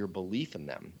them by your belief in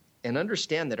them. And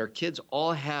understand that our kids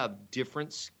all have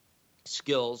different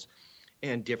skills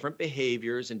and different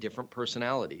behaviors and different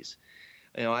personalities.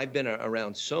 I've been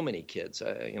around so many kids.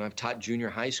 I've taught junior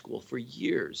high school for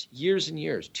years and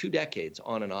years, 2 decades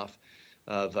on and off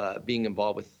of being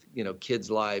involved with,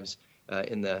 kids' lives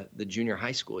in the junior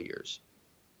high school years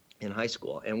in high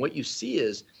school. And what you see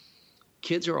is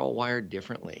kids are all wired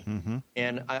differently. Mm-hmm.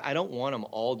 And I don't want them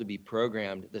all to be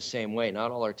programmed the same way.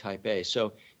 Not all are type A.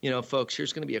 So, folks,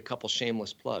 here's going to be a couple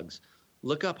shameless plugs.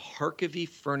 Look up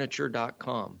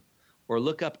HarkavyFurniture.com or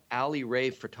look up Ali Ray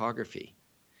Photography.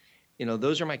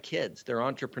 Those are my kids. They're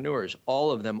entrepreneurs,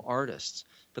 all of them artists,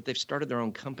 but they've started their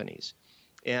own companies.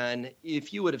 And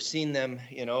if you would have seen them,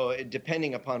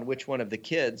 depending upon which one of the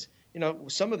kids,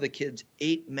 some of the kids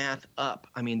ate math up.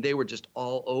 I mean, they were just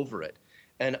all over it.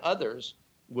 And others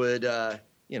would,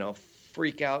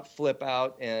 freak out, flip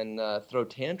out, and throw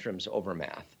tantrums over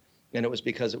math. And it was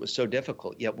because it was so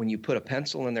difficult. Yet when you put a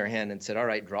pencil in their hand and said, all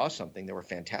right, draw something, they were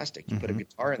fantastic. You put a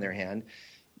guitar in their hand,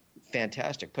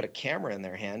 fantastic. Put a camera in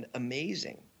their hand,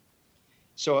 amazing.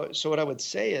 So what I would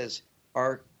say is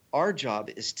our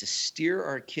job is to steer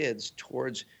our kids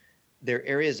towards their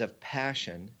areas of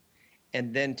passion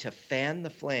and then to fan the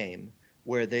flame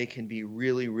where they can be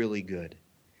really, really good.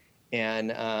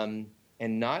 And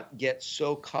not get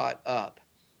so caught up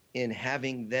in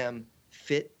having them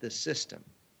fit the system.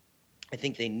 I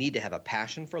think they need to have a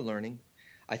passion for learning.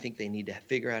 I think they need to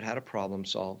figure out how to problem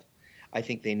solve. I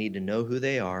think they need to know who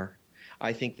they are.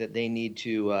 I think that they need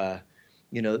to,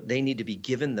 they need to be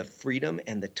given the freedom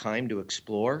and the time to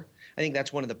explore. I think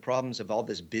that's one of the problems of all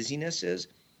this busyness is,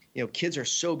 kids are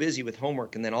so busy with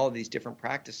homework and then all of these different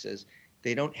practices,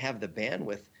 they don't have the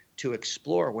bandwidth to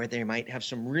explore where they might have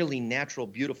some really natural,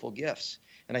 beautiful gifts.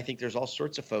 And I think there's all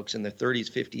sorts of folks in their 30s,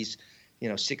 50s,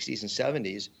 60s and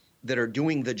 70s that are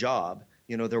doing the job.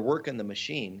 They're working the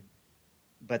machine,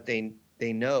 but they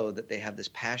know that they have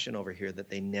this passion over here that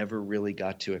they never really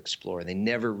got to explore. They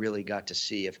never really got to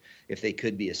see if they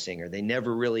could be a singer. They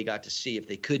never really got to see if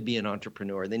they could be an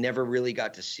entrepreneur. They never really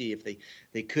got to see if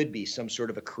they could be some sort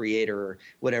of a creator or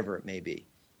whatever it may be.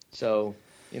 So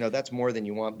that's more than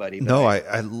you want, buddy. No,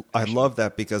 I love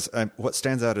that because what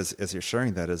stands out as you're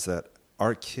sharing that is that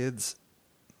our kids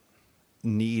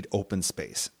need open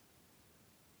space.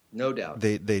 No doubt.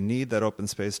 They need that open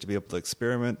space to be able to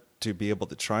experiment, to be able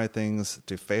to try things,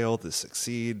 to fail, to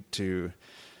succeed, to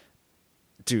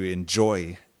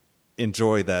enjoy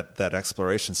that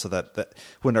exploration so that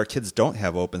when our kids don't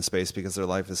have open space because their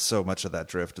life is so much of that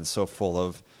drift and so full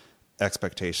of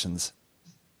expectations,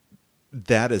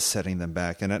 that is setting them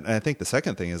back. And I think the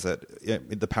second thing is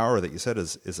that the power that you said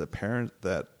is a parent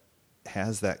that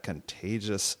has that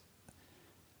contagious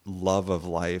love of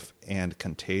life and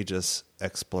contagious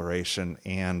exploration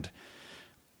and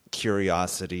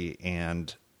curiosity.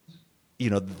 And,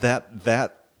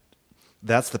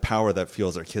 that's the power that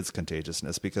fuels our kids'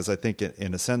 contagiousness, because I think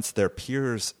in a sense, their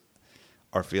peers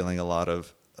are feeling a lot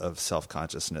of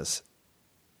self-consciousness.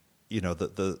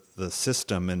 The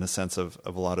system in the sense of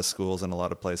a lot of schools and a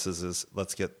lot of places is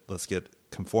let's get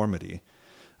conformity.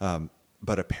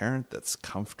 But a parent that's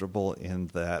comfortable in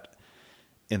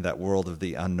that world of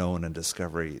the unknown and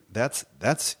discovery, that's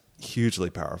hugely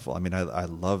powerful. I mean, I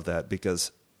love that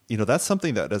because, that's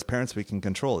something that as parents we can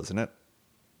control, isn't it?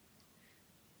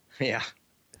 Yeah.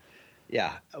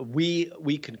 Yeah.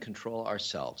 We can control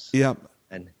ourselves. Yeah.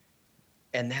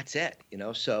 And that's it,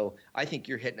 So I think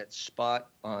you're hitting it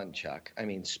spot on, Chuck. I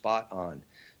mean, spot on.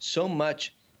 So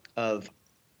much of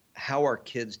how our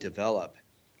kids develop,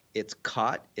 it's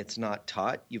caught, it's not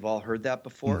taught. You've all heard that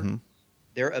before. Mm-hmm.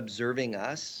 They're observing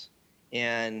us.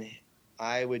 And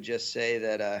I would just say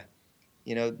that,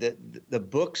 the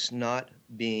book's not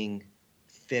being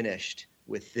finished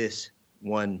with this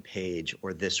one page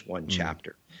or this one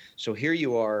chapter. So here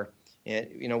you are. And,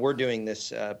 we're doing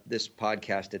this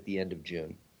podcast at the end of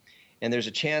June. And there's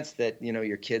a chance that,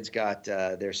 your kids got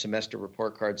their semester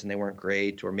report cards and they weren't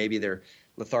great, or maybe they're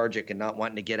lethargic and not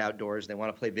wanting to get outdoors. They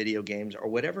want to play video games or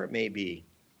whatever it may be.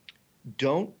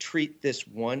 Don't treat this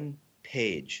one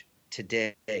page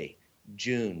today,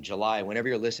 June, July, whenever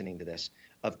you're listening to this,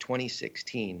 of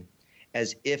 2016,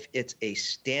 as if it's a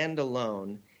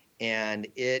standalone and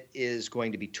it is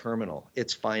going to be terminal.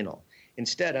 It's final.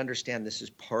 Instead, understand this is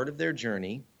part of their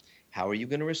journey. How are you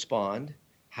going to respond?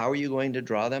 How are you going to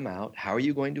draw them out? How are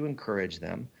you going to encourage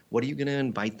them? What are you going to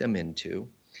invite them into?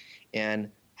 And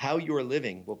how you're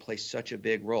living will play such a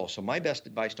big role. So my best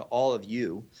advice to all of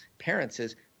you parents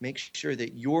is make sure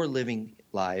that you're living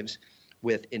lives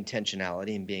with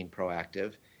intentionality and being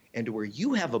proactive, and to where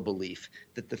you have a belief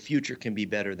that the future can be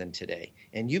better than today.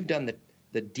 And you've done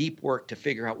the deep work to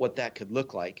figure out what that could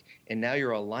look like. And now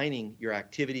you're aligning your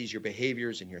activities, your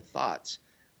behaviors, and your thoughts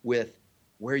with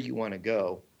where you want to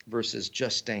go versus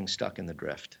just staying stuck in the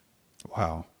drift.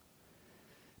 Wow.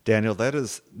 Daniel, that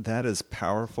is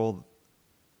powerful.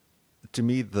 To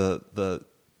me, the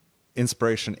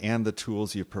inspiration and the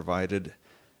tools you provided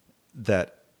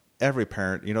that every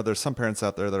parent, there's some parents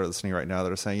out there that are listening right now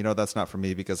that are saying, that's not for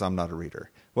me because I'm not a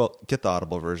reader. Well, get the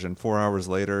Audible version. 4 hours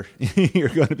later, you're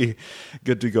going to be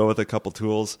good to go with a couple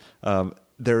tools.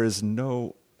 There's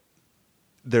no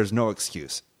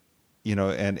excuse,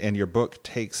 and your book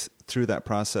takes through that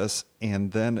process,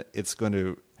 and then it's going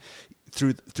to,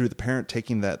 through the parent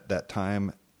taking that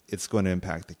time, it's going to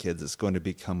impact the kids. It's going to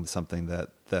become something that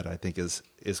I think is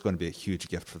going to be a huge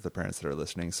gift for the parents that are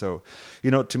listening. So,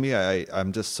 to me,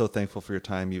 I'm just so thankful for your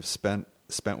time you've spent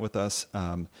with us.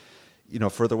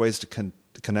 Further ways to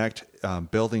connect,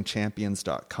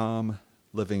 buildingchampions.com,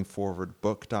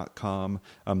 livingforwardbook.com.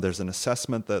 There's an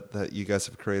assessment that you guys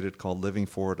have created called Living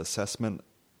Forward Assessment,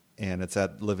 and it's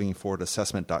at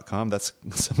livingforwardassessment.com. That's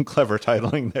some clever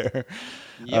titling there.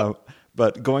 Yep.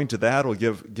 But going to that will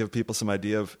give people some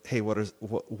idea of, hey, what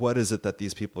is it that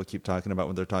these people keep talking about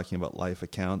when they're talking about life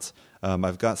accounts?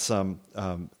 I've got some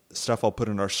stuff I'll put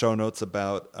in our show notes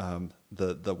about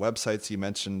the websites you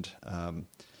mentioned,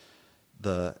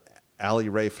 the Alley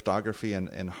Ray Photography and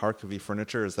Harkavy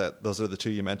Furniture. Those are the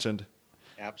two you mentioned?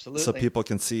 Absolutely. So people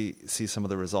can see some of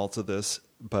the results of this.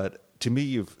 But to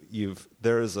me,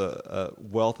 there is a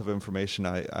wealth of information.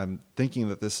 I'm thinking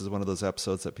that this is one of those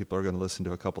episodes that people are going to listen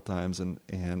to a couple times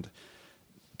and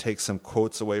take some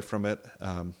quotes away from it.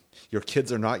 Your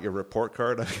kids are not your report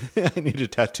card. I need to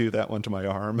tattoo that one to my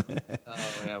arm. Oh,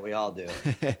 yeah, we all do.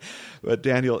 But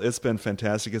Daniel, it's been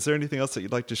fantastic. Is there anything else that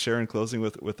you'd like to share in closing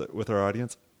with our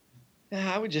audience?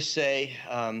 I would just say,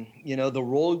 the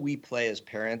role we play as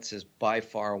parents is by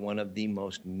far one of the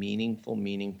most meaningful,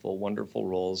 wonderful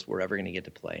roles we're ever going to get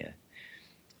to play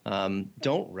in.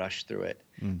 Don't rush through it.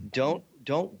 Don't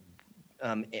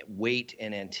wait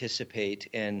and anticipate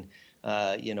and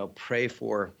pray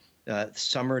for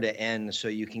summer to end so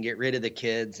you can get rid of the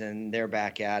kids and they're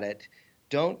back at it.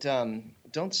 Don't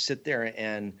sit there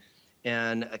and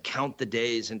count the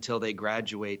days until they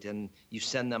graduate and you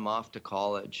send them off to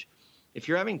college. If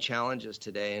you're having challenges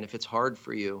today and if it's hard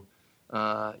for you,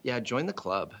 join the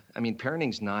club. I mean,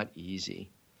 parenting's not easy,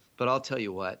 but I'll tell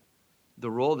you what, the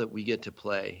role that we get to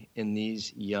play in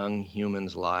these young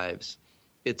humans' lives,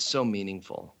 it's so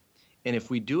meaningful. And if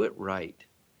we do it right,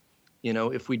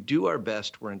 if we do our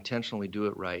best, we're intentional, we do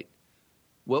it right,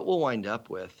 what we'll wind up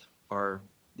with are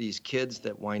these kids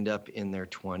that wind up in their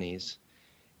 20s,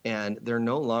 and they're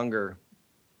no longer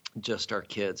just our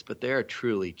kids, but they are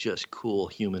truly just cool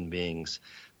human beings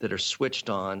that are switched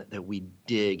on, that we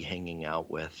dig hanging out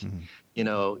with.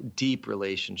 Deep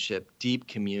relationship, deep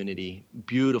community,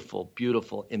 beautiful,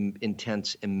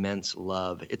 intense, immense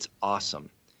love. It's awesome.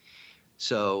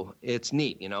 So it's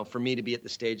neat, for me to be at the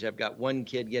stage. I've got one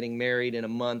kid getting married in a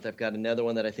month. I've got another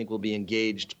one that I think will be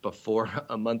engaged before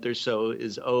a month or so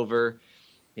is over.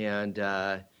 And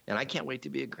I can't wait to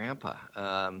be a grandpa.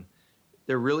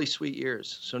 They're really sweet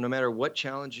years. So no matter what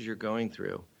challenges you're going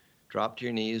through, drop to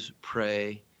your knees,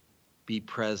 pray, be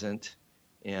present,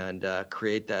 and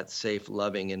create that safe,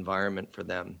 loving environment for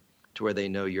them to where they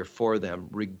know you're for them,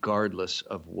 regardless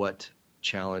of what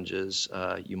challenges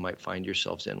you might find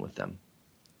yourselves in with them.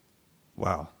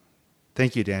 Wow.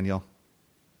 Thank you, Daniel.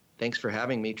 Thanks for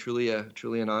having me. Truly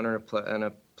an honor and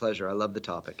a pleasure. I love the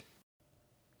topic.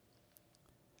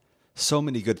 So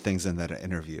many good things in that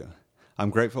interview. I'm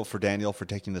grateful for Daniel for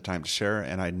taking the time to share,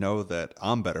 and I know that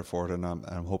I'm better for it, and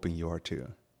I'm hoping you are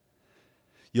too.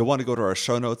 You'll want to go to our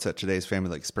show notes at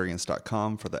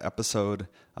todaysfamilyexperience.com for the episode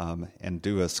and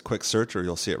do a quick search, or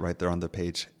you'll see it right there on the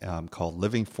page called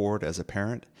Living Forward as a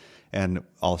Parent. And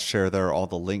I'll share there all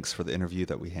the links for the interview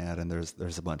that we had, and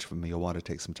there's a bunch of them. You'll want to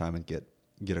take some time and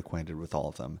get acquainted with all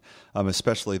of them,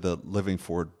 especially the Living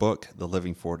Forward book, the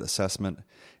Living Forward assessment,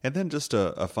 and then just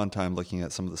a fun time looking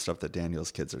at some of the stuff that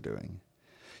Daniel's kids are doing.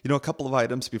 A couple of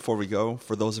items before we go.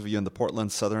 For those of you in the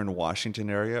Portland, Southern Washington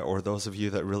area, or those of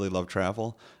you that really love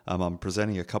travel, I'm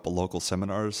presenting a couple local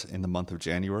seminars in the month of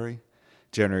January.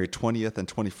 January 20th and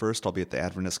 21st, I'll be at the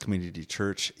Adventist Community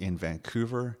Church in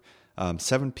Vancouver.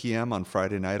 7 p.m. on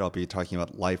Friday night, I'll be talking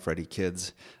about Life Ready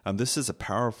Kids. This is a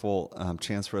powerful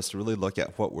chance for us to really look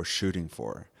at what we're shooting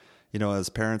for. As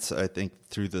parents, I think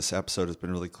through this episode, it's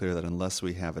been really clear that unless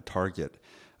we have a target,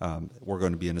 we're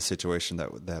going to be in a situation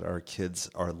that our kids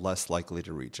are less likely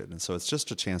to reach it. And so it's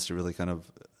just a chance to really kind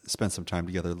of spend some time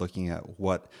together looking at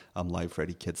what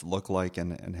life-ready kids look like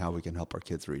and how we can help our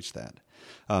kids reach that.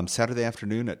 Saturday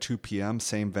afternoon at 2 p.m.,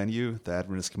 same venue, the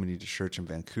Adventist Community Church in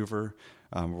Vancouver.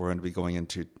 We're going to be going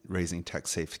into raising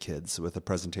tech-safe kids with a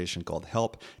presentation called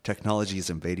Help, Technology is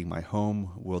Invading My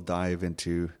Home. We'll dive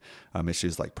into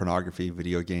issues like pornography,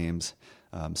 video games,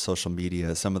 social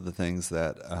media, some of the things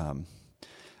that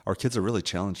our kids are really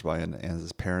challenged by, and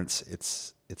as parents,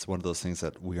 it's it's one of those things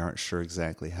that we aren't sure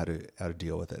exactly how to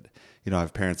deal with it. I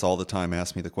have parents all the time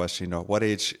ask me the question, what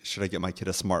age should I get my kid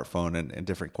a smartphone, and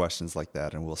different questions like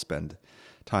that. And we'll spend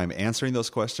time answering those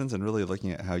questions and really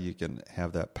looking at how you can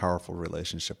have that powerful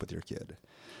relationship with your kid.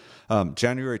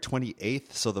 January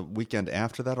 28th, so the weekend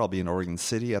after that, I'll be in Oregon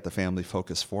City at the Family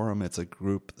Focus Forum. It's a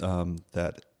group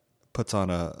that puts on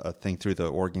a thing through the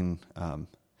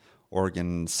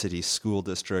Oregon City School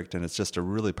District, and it's just a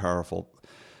really powerful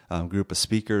group of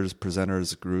speakers,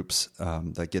 presenters, groups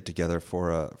that get together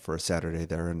for a Saturday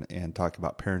there and talk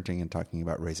about parenting and talking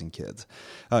about raising kids.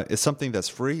 It's something that's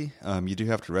free. You do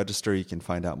have to register. You can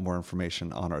find out more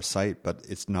information on our site, but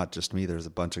it's not just me. There's a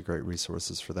bunch of great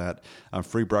resources for that.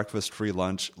 Free breakfast, free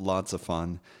lunch, lots of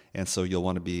fun. And so you'll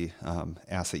want to be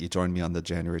asked that you join me on the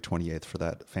January 28th for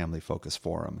that Family Focus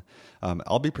Forum.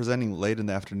 I'll be presenting late in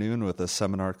the afternoon with a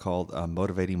seminar called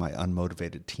Motivating My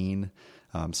Unmotivated Teen.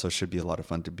 So it should be a lot of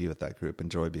fun to be with that group.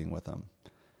 Enjoy being with them.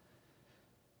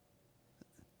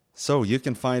 So you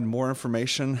can find more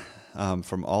information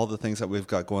from all the things that we've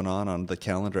got going on the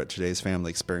calendar at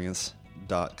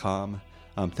todaysfamilyexperience.com.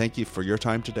 Thank you for your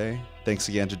time today. Thanks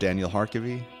again to Daniel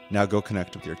Harkavy. Now go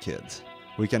connect with your kids.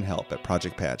 We can help at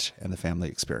Project Patch and the Family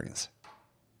Experience.